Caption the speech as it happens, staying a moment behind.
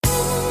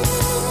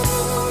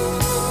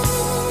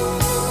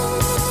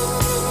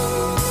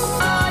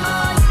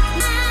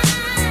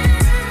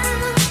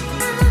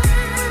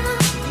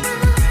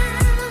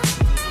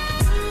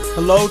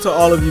Hello to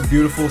all of you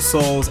beautiful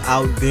souls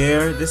out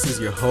there. This is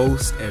your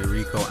host,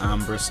 Enrico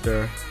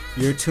Ambrister.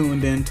 You're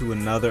tuned in to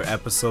another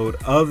episode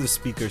of the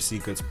Speaker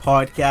Secrets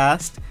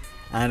podcast.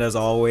 And as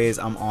always,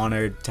 I'm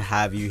honored to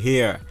have you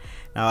here.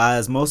 Now,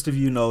 as most of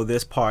you know,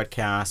 this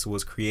podcast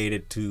was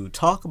created to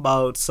talk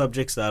about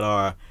subjects that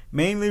are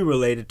mainly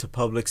related to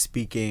public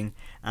speaking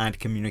and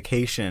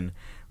communication.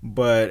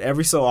 But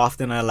every so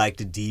often, I like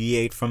to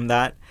deviate from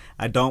that.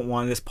 I don't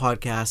want this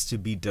podcast to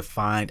be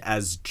defined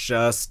as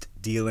just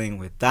dealing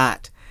with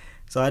that.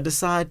 So I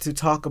decided to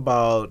talk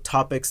about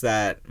topics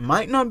that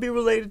might not be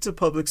related to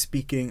public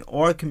speaking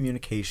or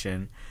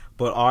communication,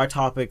 but are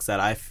topics that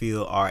I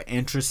feel are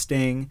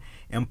interesting,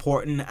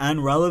 important,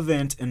 and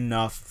relevant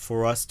enough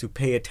for us to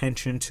pay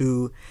attention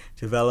to,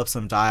 develop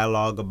some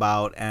dialogue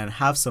about, and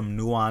have some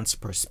nuanced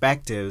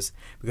perspectives,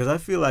 because I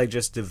feel like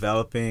just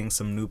developing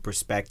some new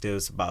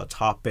perspectives about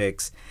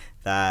topics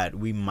that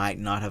we might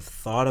not have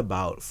thought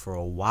about for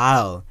a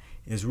while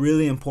is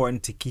really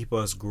important to keep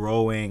us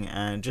growing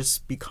and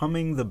just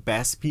becoming the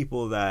best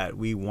people that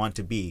we want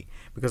to be.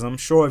 Because I'm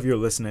sure if you're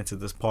listening to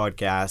this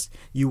podcast,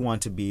 you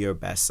want to be your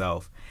best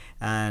self.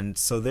 And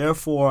so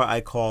therefore,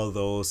 I call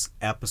those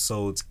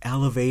episodes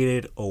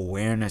Elevated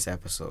Awareness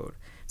episode.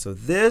 So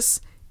this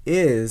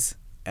is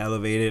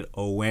Elevated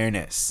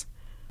Awareness.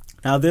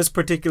 Now, this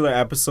particular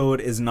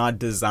episode is not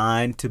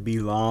designed to be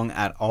long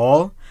at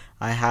all.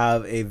 I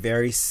have a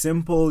very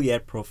simple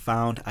yet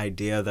profound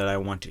idea that I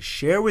want to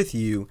share with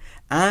you,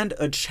 and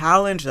a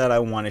challenge that I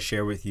want to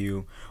share with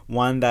you,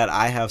 one that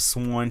I have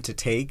sworn to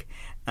take,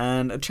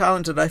 and a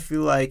challenge that I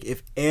feel like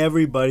if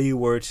everybody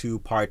were to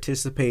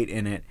participate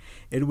in it,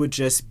 it would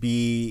just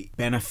be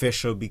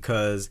beneficial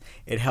because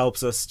it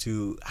helps us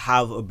to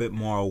have a bit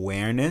more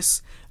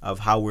awareness of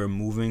how we're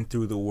moving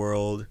through the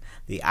world,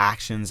 the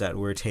actions that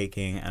we're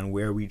taking, and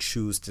where we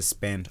choose to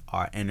spend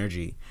our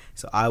energy.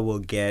 So I will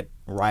get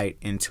right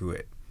into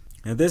it.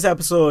 Now, this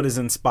episode is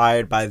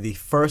inspired by the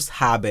first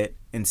habit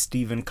in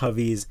Stephen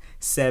Covey's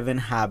 7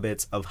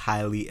 Habits of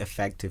Highly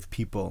Effective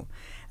People.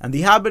 And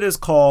the habit is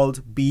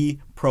called Be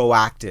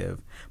Proactive.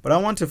 But I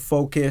want to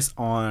focus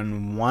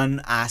on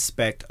one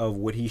aspect of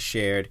what he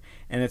shared,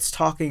 and it's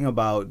talking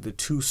about the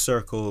 2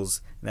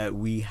 circles that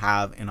we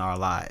have in our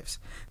lives.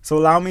 So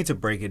allow me to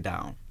break it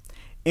down.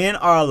 In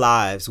our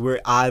lives,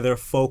 we're either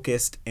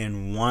focused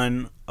in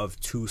one of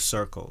 2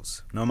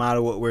 circles. No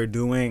matter what we're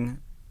doing,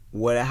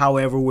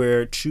 however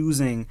we're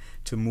choosing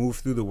to move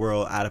through the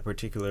world at a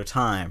particular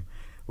time,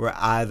 we're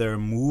either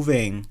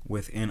moving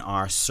within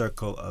our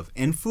circle of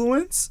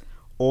influence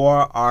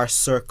or our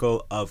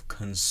circle of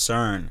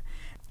concern.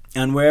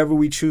 And wherever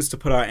we choose to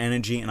put our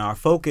energy and our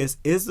focus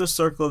is the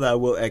circle that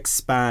will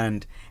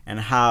expand and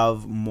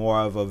have more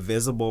of a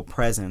visible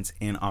presence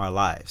in our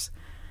lives.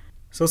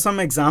 So some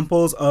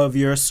examples of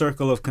your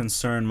circle of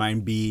concern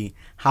might be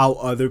how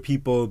other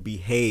people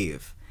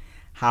behave,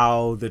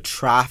 how the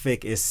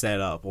traffic is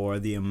set up, or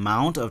the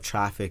amount of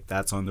traffic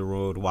that's on the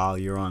road while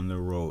you're on the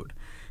road,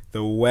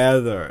 the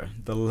weather,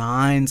 the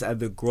lines at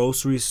the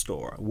grocery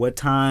store, what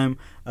time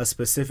a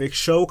specific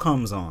show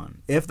comes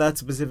on, if that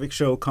specific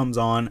show comes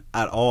on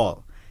at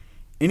all.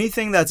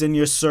 Anything that's in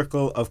your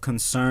circle of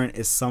concern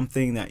is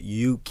something that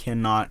you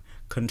cannot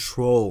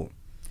control.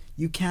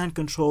 You can't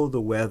control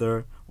the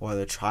weather or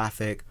the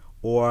traffic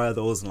or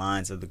those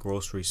lines at the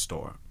grocery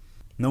store.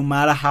 No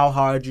matter how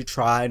hard you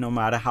try, no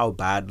matter how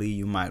badly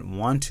you might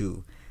want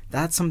to,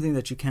 that's something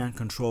that you can't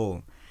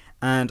control.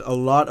 And a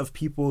lot of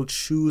people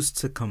choose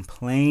to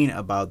complain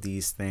about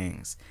these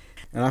things.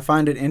 And I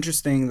find it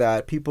interesting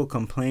that people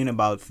complain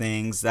about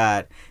things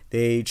that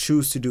they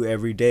choose to do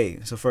every day.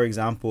 So for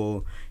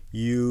example,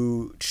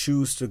 you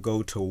choose to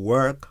go to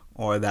work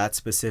or that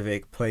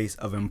specific place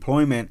of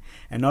employment.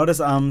 And notice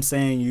I'm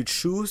saying you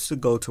choose to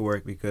go to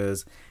work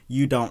because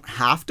you don't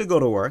have to go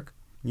to work.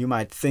 You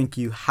might think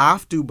you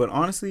have to, but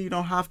honestly, you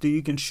don't have to.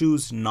 You can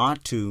choose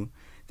not to.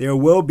 There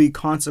will be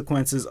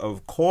consequences,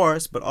 of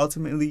course, but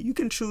ultimately you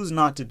can choose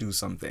not to do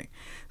something.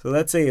 So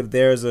let's say if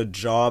there's a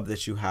job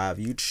that you have,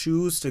 you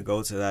choose to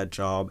go to that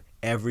job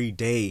every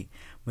day,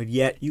 but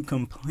yet you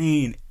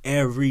complain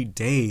every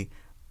day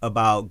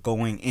about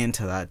going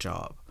into that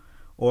job.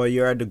 Or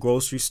you're at the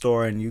grocery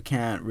store and you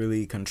can't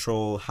really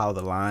control how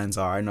the lines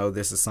are. I know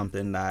this is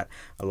something that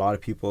a lot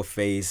of people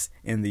face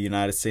in the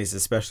United States,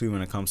 especially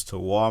when it comes to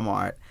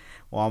Walmart.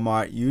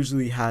 Walmart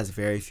usually has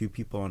very few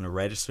people on the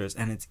registers,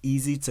 and it's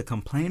easy to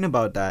complain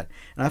about that.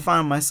 And I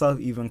find myself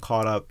even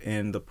caught up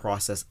in the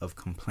process of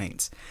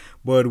complaints.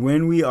 But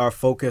when we are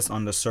focused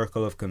on the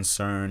circle of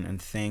concern and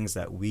things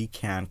that we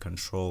can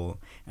control,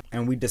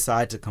 and we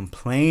decide to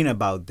complain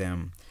about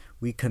them,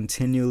 we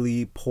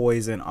continually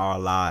poison our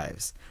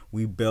lives.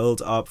 We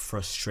build up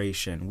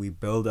frustration. We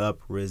build up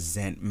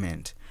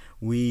resentment.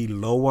 We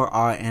lower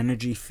our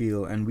energy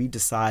field and we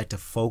decide to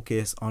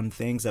focus on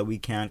things that we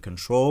can't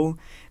control,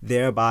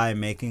 thereby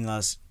making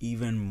us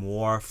even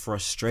more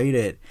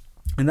frustrated.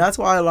 And that's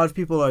why a lot of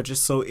people are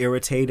just so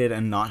irritated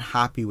and not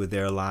happy with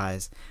their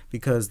lives,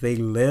 because they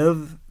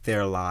live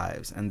their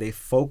lives and they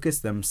focus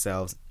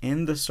themselves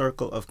in the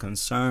circle of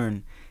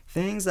concern,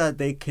 things that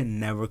they can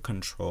never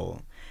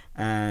control.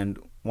 And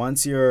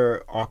once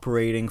you're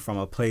operating from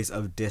a place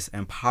of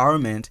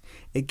disempowerment,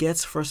 it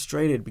gets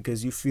frustrated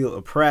because you feel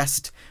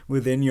oppressed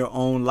within your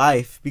own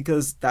life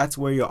because that's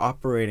where you're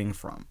operating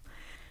from.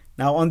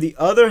 Now, on the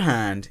other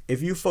hand,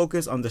 if you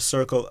focus on the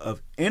circle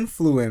of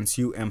influence,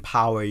 you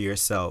empower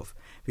yourself,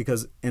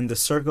 because in the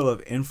circle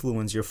of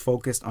influence, you're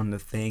focused on the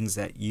things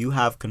that you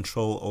have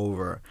control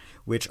over,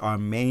 which are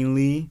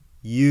mainly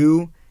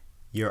you,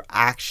 your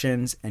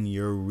actions, and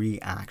your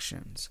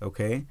reactions,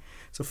 okay?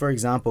 So, for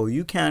example,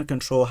 you can't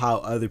control how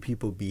other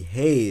people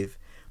behave,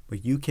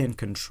 but you can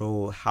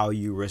control how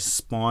you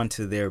respond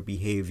to their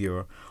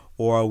behavior,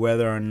 or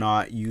whether or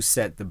not you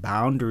set the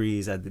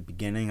boundaries at the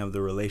beginning of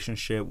the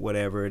relationship,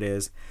 whatever it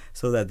is,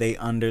 so that they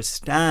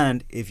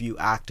understand if you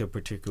act a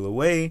particular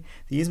way,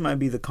 these might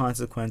be the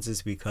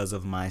consequences because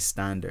of my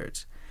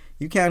standards.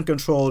 You can't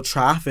control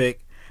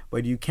traffic,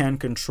 but you can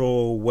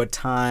control what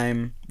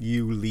time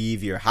you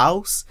leave your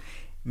house.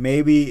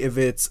 Maybe if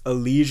it's a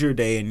leisure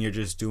day and you're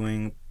just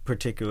doing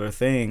particular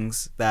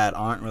things that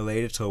aren't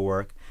related to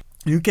work,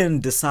 you can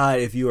decide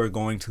if you are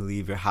going to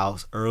leave your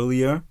house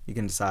earlier. You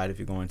can decide if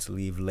you're going to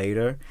leave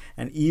later.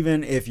 And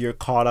even if you're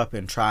caught up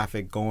in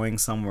traffic going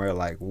somewhere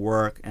like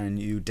work and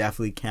you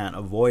definitely can't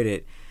avoid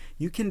it,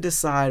 you can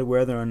decide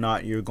whether or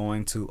not you're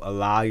going to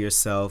allow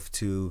yourself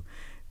to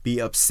be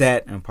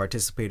upset and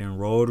participate in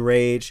road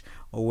rage,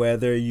 or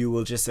whether you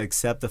will just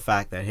accept the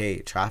fact that, hey,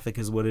 traffic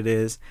is what it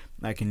is.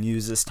 I can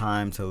use this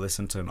time to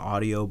listen to an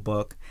audio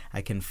book.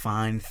 I can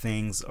find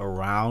things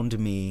around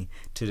me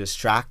to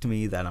distract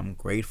me that I'm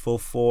grateful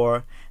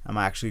for. I'm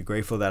actually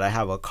grateful that I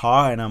have a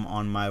car and I'm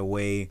on my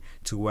way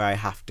to where I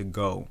have to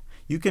go.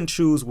 You can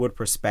choose what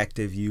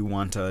perspective you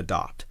want to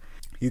adopt.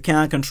 You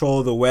can't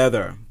control the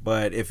weather,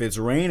 but if it's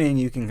raining,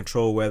 you can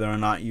control whether or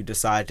not you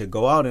decide to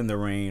go out in the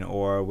rain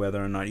or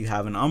whether or not you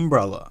have an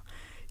umbrella.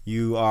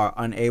 You are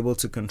unable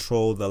to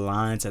control the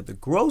lines at the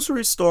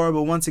grocery store,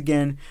 but once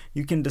again,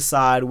 you can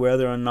decide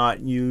whether or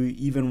not you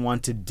even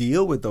want to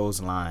deal with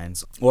those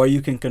lines, or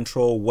you can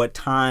control what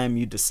time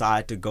you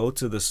decide to go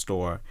to the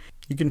store.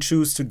 You can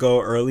choose to go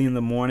early in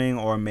the morning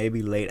or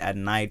maybe late at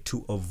night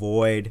to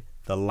avoid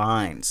the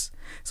lines.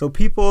 So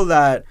people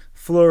that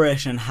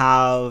flourish and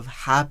have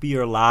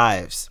happier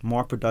lives,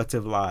 more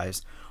productive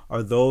lives,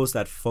 are those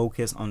that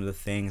focus on the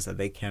things that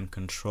they can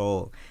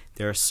control,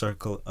 their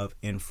circle of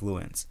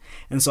influence.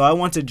 And so I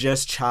want to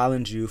just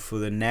challenge you for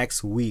the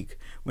next week.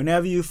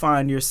 Whenever you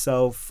find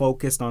yourself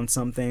focused on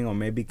something, or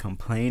maybe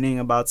complaining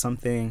about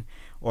something,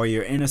 or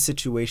you're in a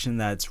situation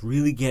that's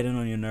really getting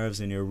on your nerves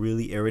and you're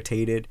really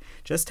irritated,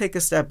 just take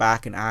a step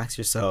back and ask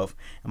yourself,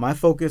 am I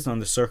focused on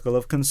the circle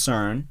of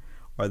concern,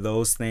 or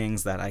those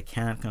things that I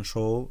can't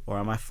control, or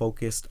am I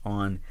focused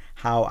on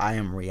how I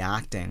am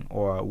reacting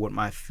or what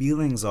my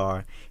feelings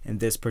are in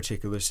this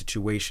particular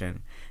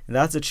situation? And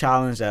that's a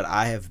challenge that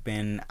I have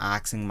been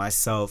asking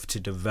myself to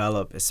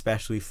develop,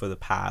 especially for the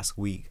past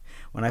week.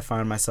 When I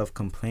find myself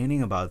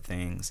complaining about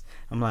things,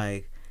 I'm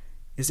like,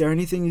 is there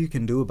anything you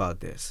can do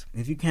about this?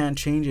 If you can't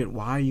change it,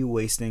 why are you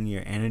wasting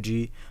your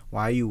energy?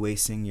 Why are you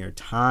wasting your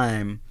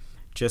time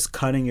just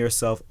cutting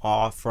yourself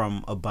off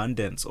from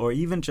abundance, or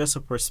even just a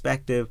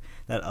perspective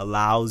that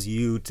allows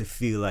you to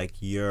feel like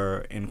you're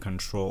in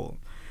control?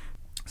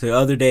 So the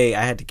other day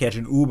I had to catch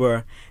an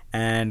Uber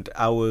and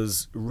I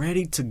was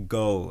ready to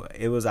go.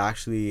 It was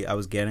actually, I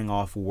was getting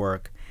off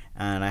work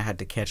and I had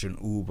to catch an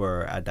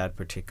Uber at that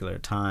particular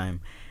time.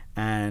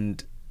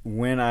 And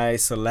when I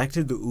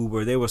selected the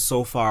Uber, they were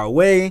so far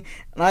away,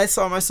 and I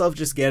saw myself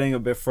just getting a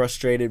bit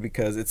frustrated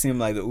because it seemed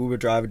like the Uber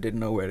driver didn't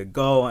know where to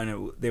go,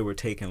 and they were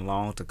taking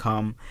long to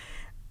come.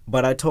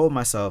 But I told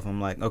myself, I'm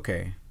like,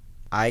 okay,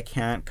 I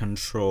can't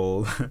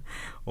control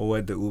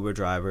what the Uber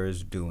driver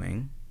is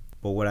doing,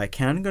 but what I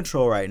can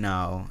control right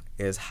now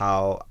is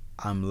how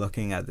I'm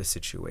looking at the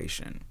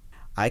situation.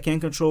 I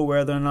can control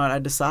whether or not I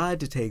decide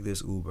to take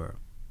this Uber.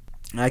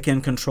 I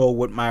can control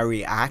what my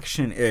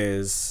reaction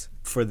is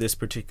for this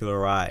particular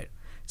ride.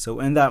 So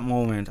in that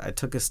moment, I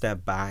took a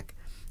step back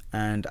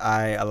and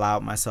I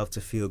allowed myself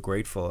to feel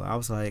grateful. I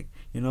was like,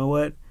 you know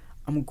what?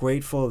 I'm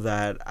grateful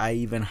that I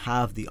even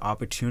have the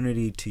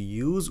opportunity to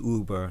use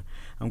Uber.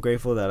 I'm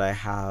grateful that I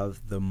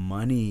have the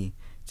money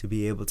to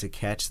be able to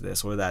catch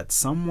this, or that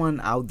someone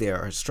out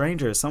there, a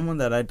stranger, someone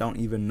that I don't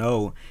even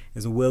know,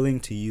 is willing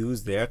to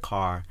use their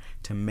car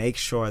to make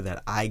sure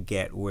that I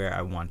get where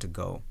I want to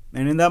go.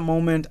 And in that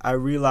moment, I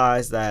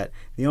realized that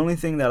the only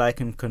thing that I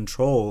can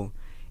control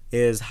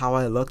is how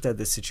I looked at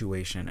the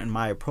situation and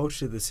my approach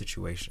to the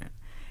situation.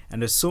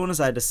 And as soon as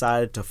I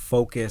decided to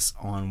focus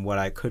on what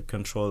I could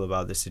control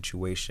about the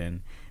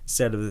situation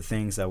instead of the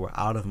things that were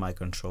out of my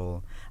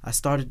control, I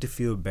started to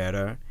feel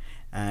better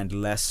and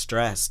less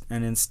stressed.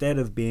 And instead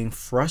of being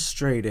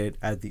frustrated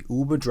at the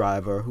Uber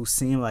driver who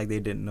seemed like they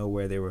didn't know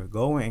where they were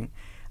going,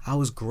 I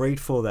was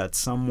grateful that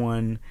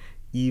someone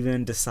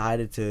even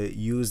decided to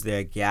use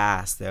their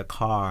gas, their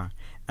car,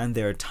 and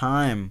their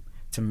time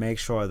to make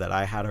sure that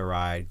I had a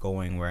ride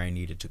going where I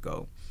needed to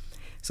go.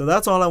 So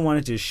that's all I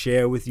wanted to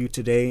share with you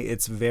today.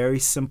 It's a very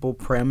simple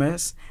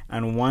premise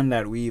and one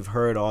that we've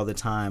heard all the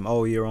time.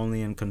 Oh, you're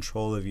only in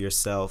control of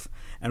yourself.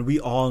 And we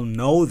all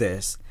know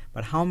this,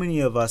 but how many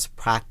of us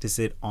practice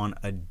it on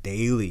a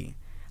daily?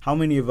 How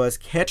many of us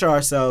catch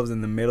ourselves in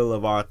the middle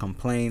of our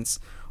complaints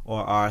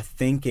or our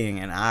thinking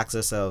and ask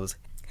ourselves,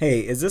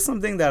 hey, is this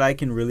something that I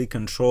can really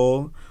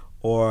control?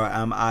 Or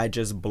am I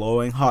just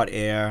blowing hot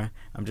air?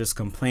 I'm just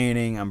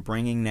complaining. I'm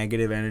bringing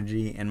negative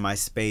energy in my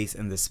space,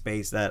 in the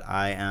space that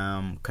I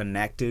am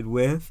connected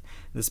with,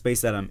 the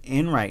space that I'm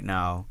in right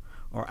now.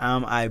 Or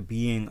am I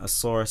being a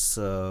source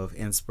of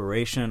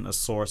inspiration, a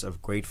source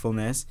of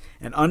gratefulness,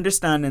 and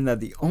understanding that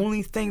the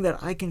only thing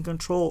that I can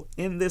control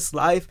in this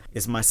life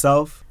is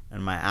myself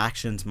and my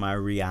actions, my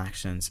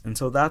reactions. And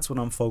so that's what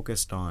I'm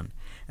focused on.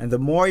 And the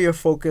more you're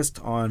focused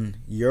on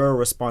your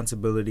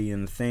responsibility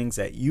and the things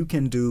that you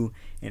can do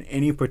in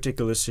any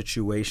particular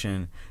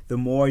situation, the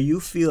more you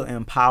feel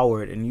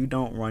empowered and you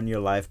don't run your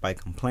life by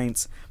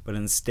complaints, but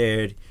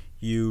instead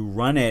you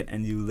run it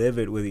and you live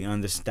it with the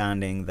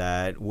understanding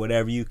that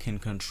whatever you can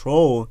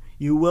control,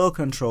 you will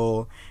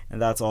control, and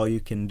that's all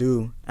you can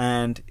do.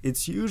 And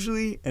it's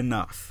usually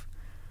enough.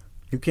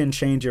 You can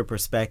change your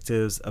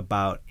perspectives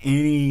about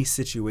any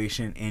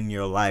situation in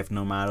your life,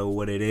 no matter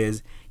what it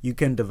is. You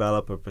can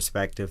develop a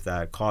perspective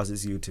that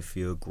causes you to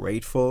feel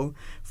grateful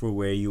for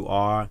where you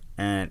are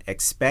and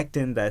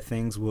expecting that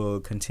things will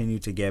continue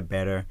to get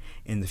better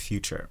in the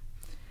future.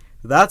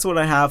 That's what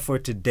I have for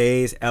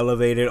today's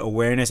Elevated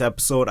Awareness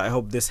episode. I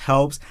hope this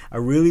helps. I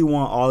really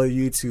want all of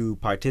you to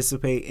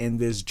participate in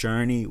this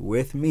journey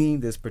with me,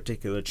 this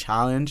particular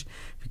challenge,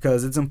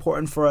 because it's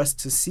important for us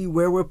to see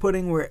where we're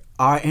putting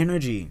our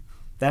energy.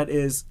 That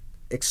is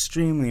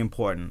extremely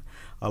important.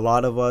 A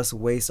lot of us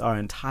waste our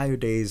entire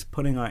days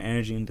putting our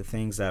energy into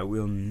things that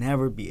we'll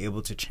never be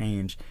able to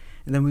change.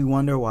 And then we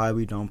wonder why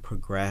we don't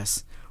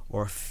progress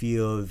or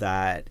feel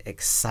that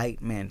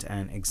excitement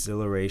and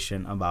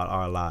exhilaration about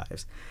our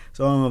lives.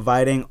 So I'm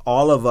inviting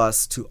all of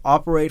us to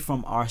operate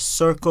from our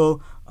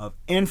circle of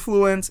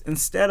influence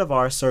instead of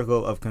our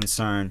circle of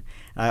concern.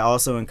 I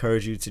also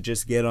encourage you to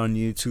just get on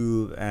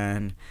YouTube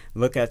and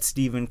look at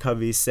Stephen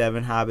Covey's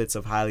 7 Habits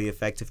of Highly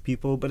Effective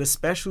People, but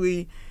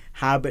especially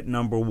habit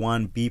number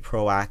 1, be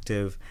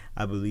proactive.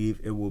 I believe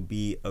it will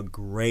be a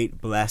great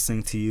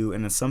blessing to you,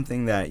 and it's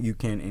something that you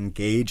can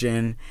engage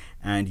in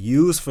and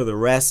use for the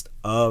rest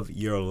of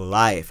your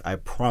life. I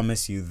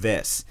promise you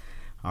this.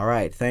 All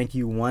right. Thank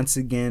you once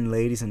again,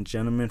 ladies and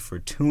gentlemen, for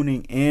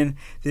tuning in.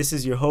 This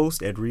is your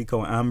host,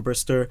 Enrico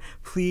Ambrister.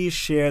 Please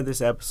share this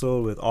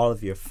episode with all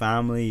of your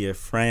family, your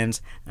friends,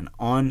 and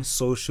on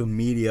social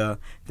media.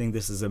 I think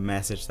this is a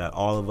message that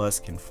all of us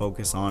can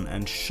focus on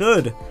and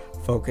should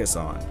focus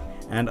on.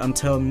 And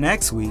until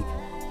next week,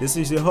 this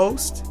is your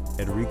host,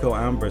 Enrico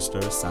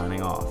Ambrister,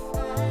 signing off.